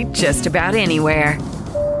lucky just about anywhere.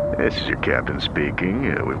 This is your captain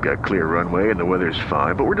speaking. We've got clear runway and the weather's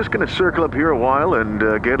fine, but we're just going to circle up here a while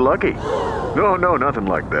and get lucky. No, nothing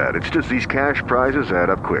like that. It's just these cash prizes add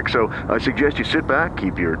up quick. So I suggest you sit back,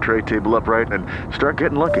 keep your tray table upright, and start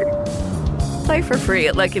getting lucky. Play for free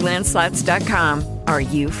at LuckyLandSlots.com. Are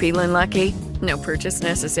you feeling lucky? No purchase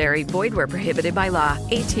necessary. Void where prohibited by law.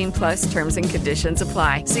 18 plus terms and conditions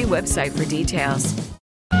apply. See website for details.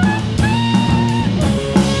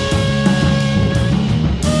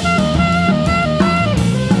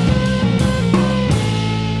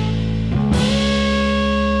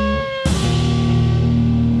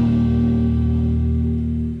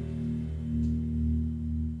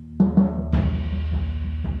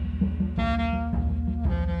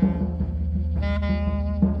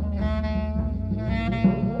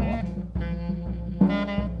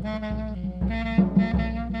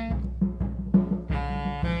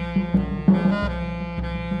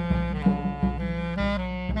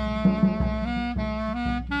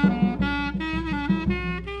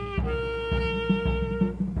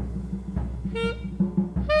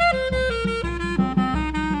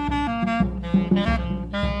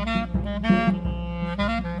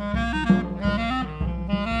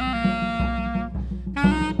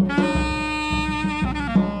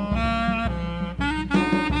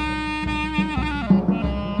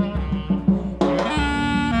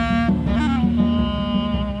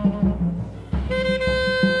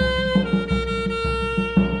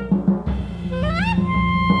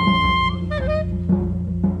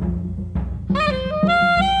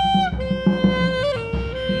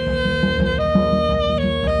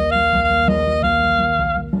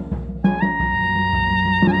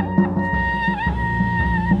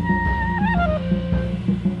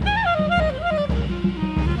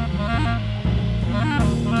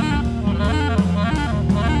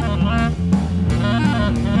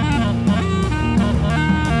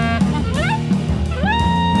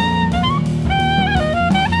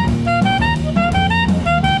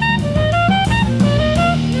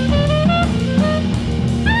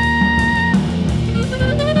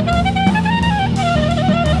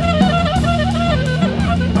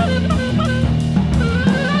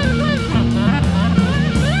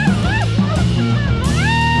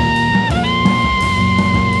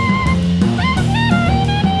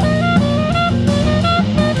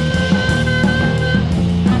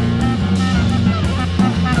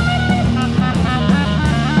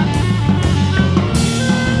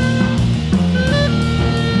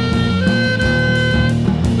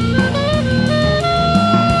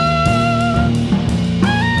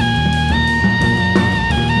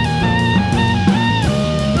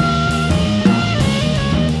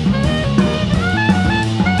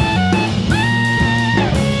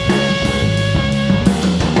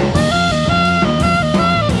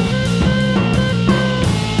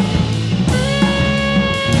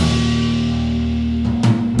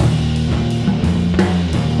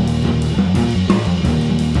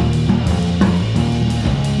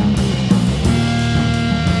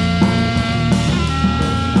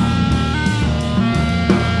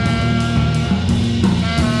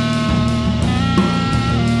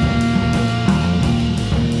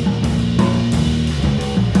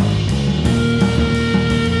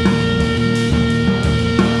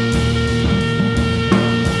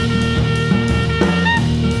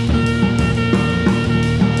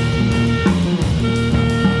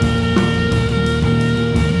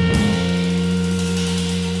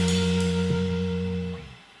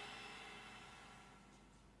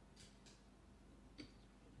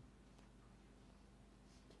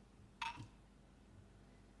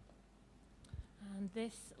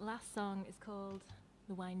 This last song is called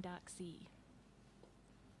The Wine Dark Sea.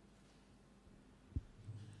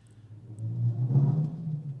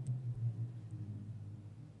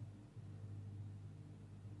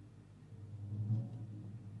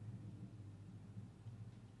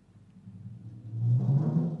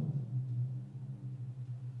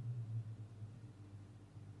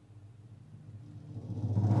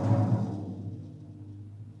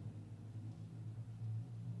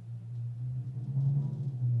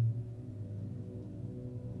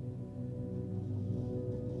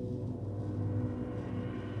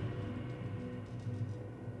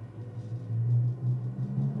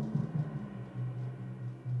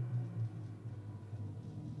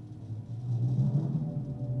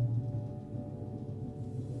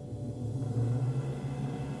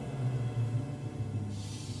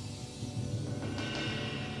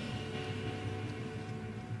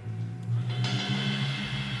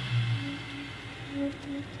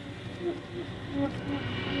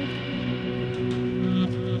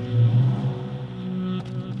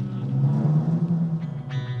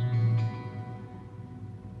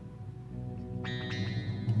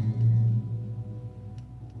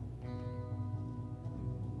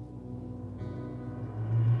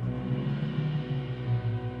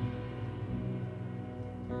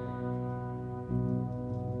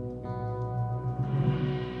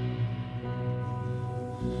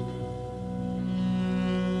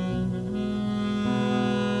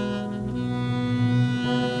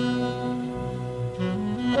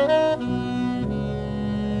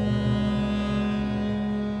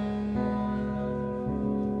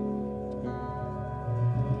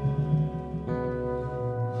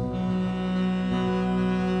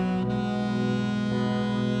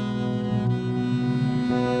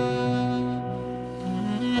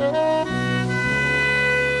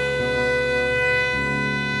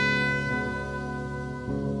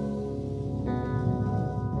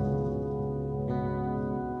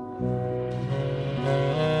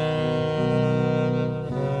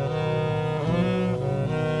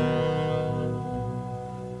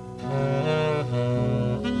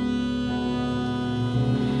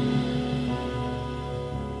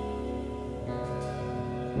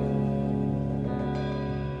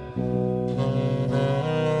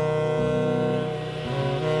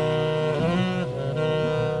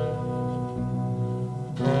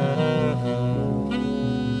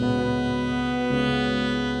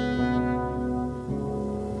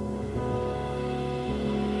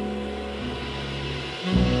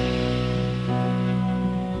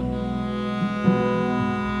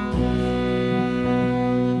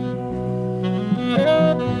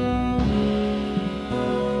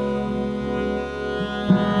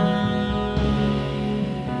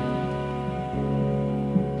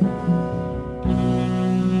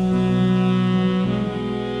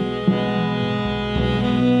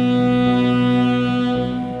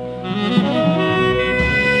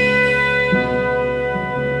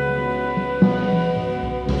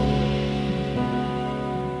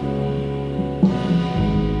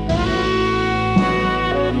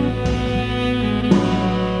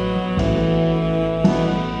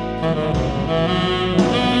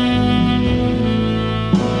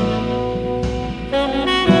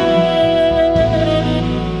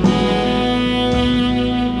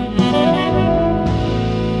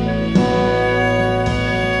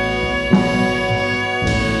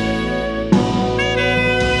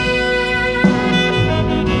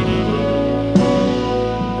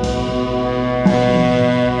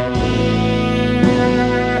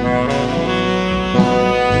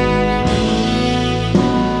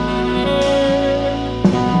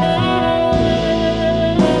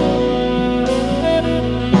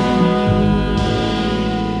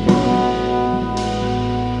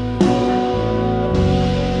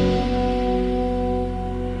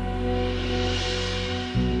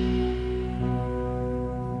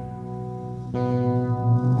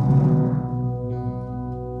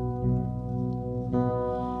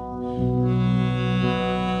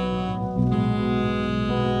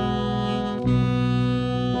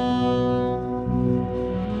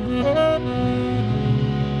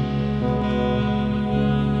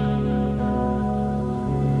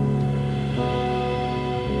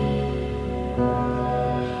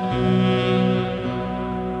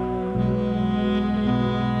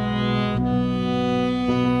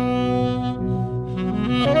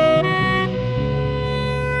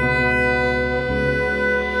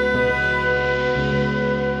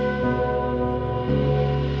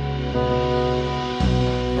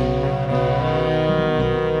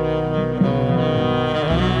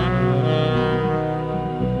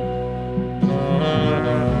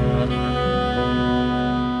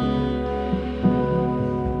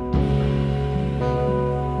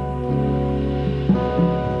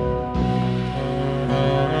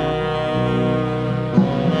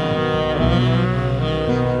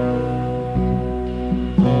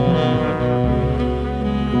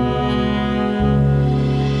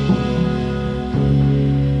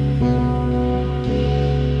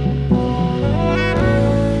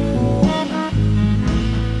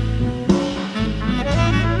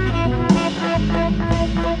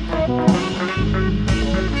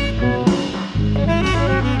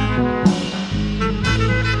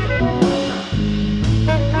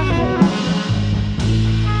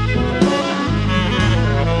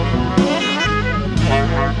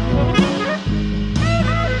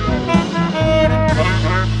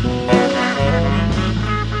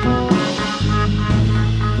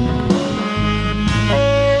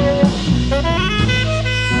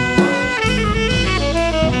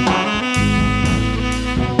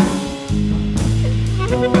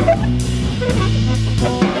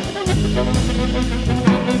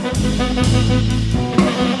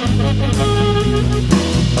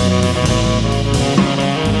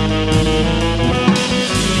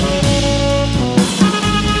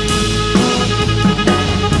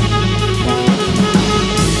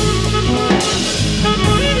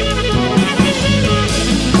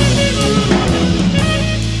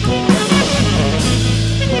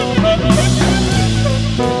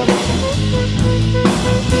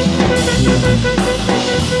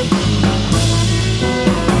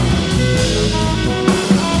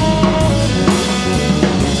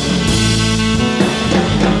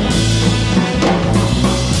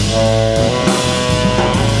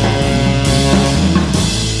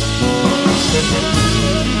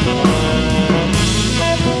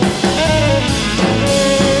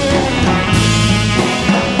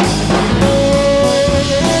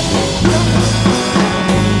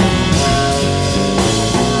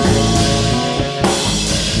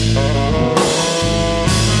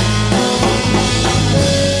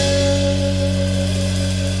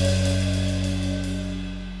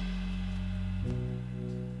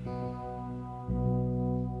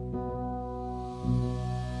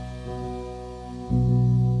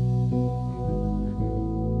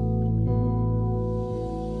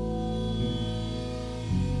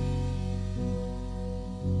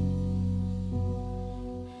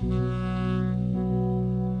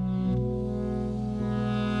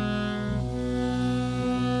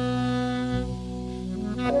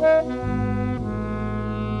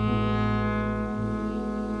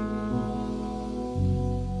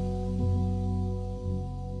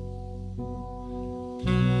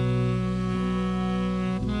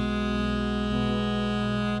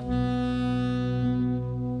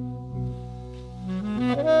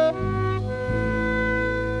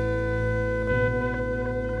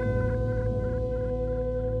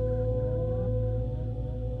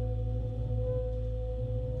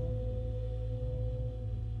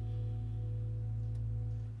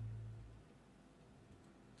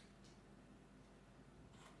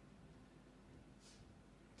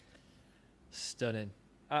 Stunning.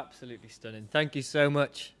 Absolutely stunning. Thank you so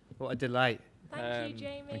much. What a delight. Thank you,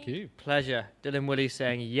 Jamie. Thank you. Pleasure. Dylan Willie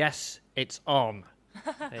saying, yes, it's on.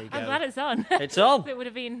 There you go. I'm glad it's on. It's on. If it would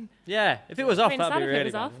have been... Yeah, if it was off, that'd be if really it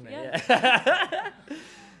was bad, off, wouldn't it? Yeah.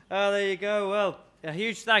 Oh, there you go. Well, a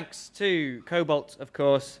huge thanks to Cobalt, of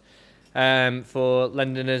course, for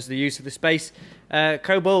lending us the use of the space.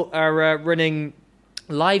 Cobalt are running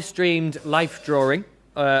live-streamed life drawing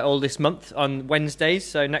all this month on Wednesdays,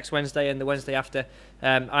 so next Wednesday and the Wednesday after.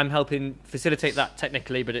 I'm helping facilitate that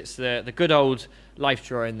technically, but it's the good old life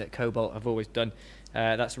drawing that Cobalt have always done.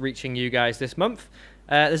 That's reaching you guys this month.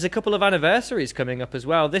 There's a couple of anniversaries coming up as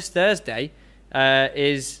well. This Thursday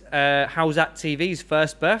is How's That TV's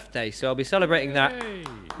first birthday, so I'll be celebrating that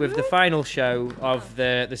with the final show of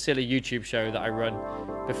the silly YouTube show that I run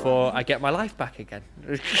before I get my life back again.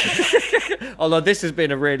 Although this has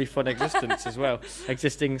been a really fun existence as well,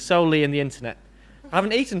 existing solely in the internet. I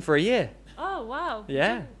haven't eaten for a year. Oh, wow.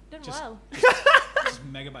 Yeah. Done well.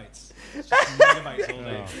 Just megabytes. It's just megabytes all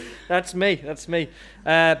day. That's me.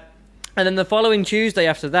 And then the following Tuesday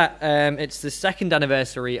after that, it's the second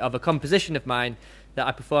anniversary of a composition of mine that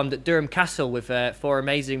I performed at Durham Castle with 4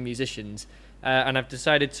 amazing musicians. And I've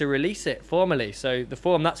decided to release it formally. So the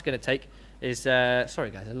form that's going to take is... sorry,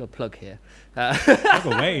 guys, a little plug here. Plug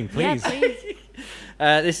away, please. Yeah, please.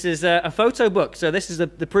 This is a photo book. So this is the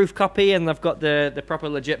proof copy, and I've got the proper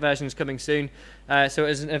legit versions coming soon. So it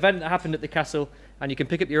was an event that happened at the castle, and you can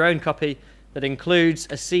pick up your own copy that includes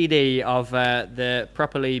a CD of the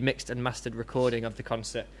properly mixed and mastered recording of the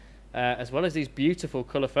concert, as well as these beautiful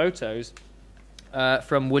colour photos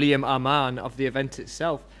from William Arman of the event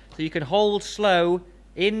itself. So you can hold slow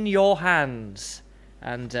in your hands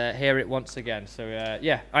and hear it once again. So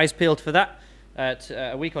yeah, eyes peeled for that.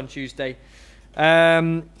 A week on Tuesday.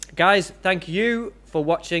 Guys, thank you for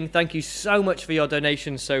watching. Thank you so much for your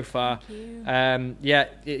donations so far. Thank you. Yeah,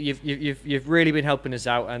 you've really been helping us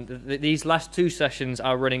out, and these last 2 sessions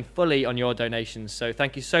are running fully on your donations. So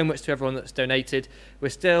thank you so much to everyone that's donated. We're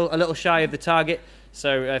still a little shy of the target,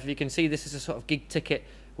 so if you can see, this is a sort of gig ticket.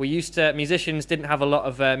 Musicians didn't have a lot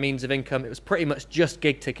of means of income. It was pretty much just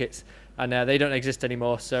gig tickets, and they don't exist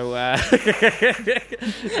anymore. So, so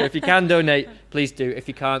if you can donate, please do. If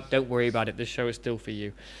you can't, don't worry about it. This show is still for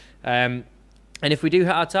you. And if we do hit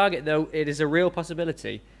our target, though, it is a real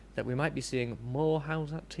possibility that we might be seeing more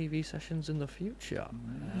How's That TV sessions in the future.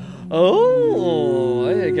 Oh,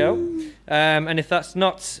 there you go. And if that's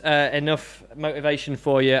not enough motivation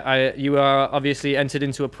for you, you are obviously entered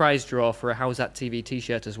into a prize draw for a How's That TV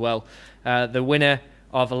t-shirt as well. The winner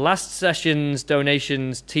of last session's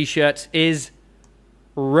donations t-shirt is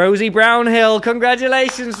Rosie Brownhill.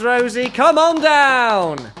 Congratulations, Rosie. Come on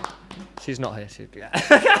down. She's not here.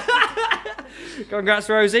 Congrats,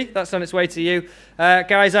 Rosie. That's on its way to you.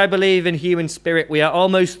 Guys, I believe in human spirit. We are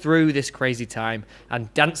almost through this crazy time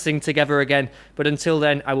and dancing together again. But until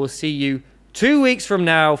then, I will see you 2 weeks from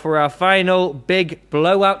now for our final big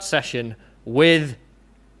blowout session with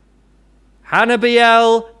Hannah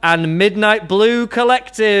Biel and Midnight Blue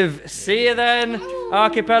Collective. See you then,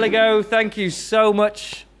 Archipelago. Thank you so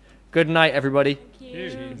much. Good night, everybody. Thank you.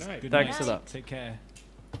 Good night. Thanks a lot. Take care.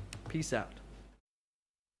 Peace out.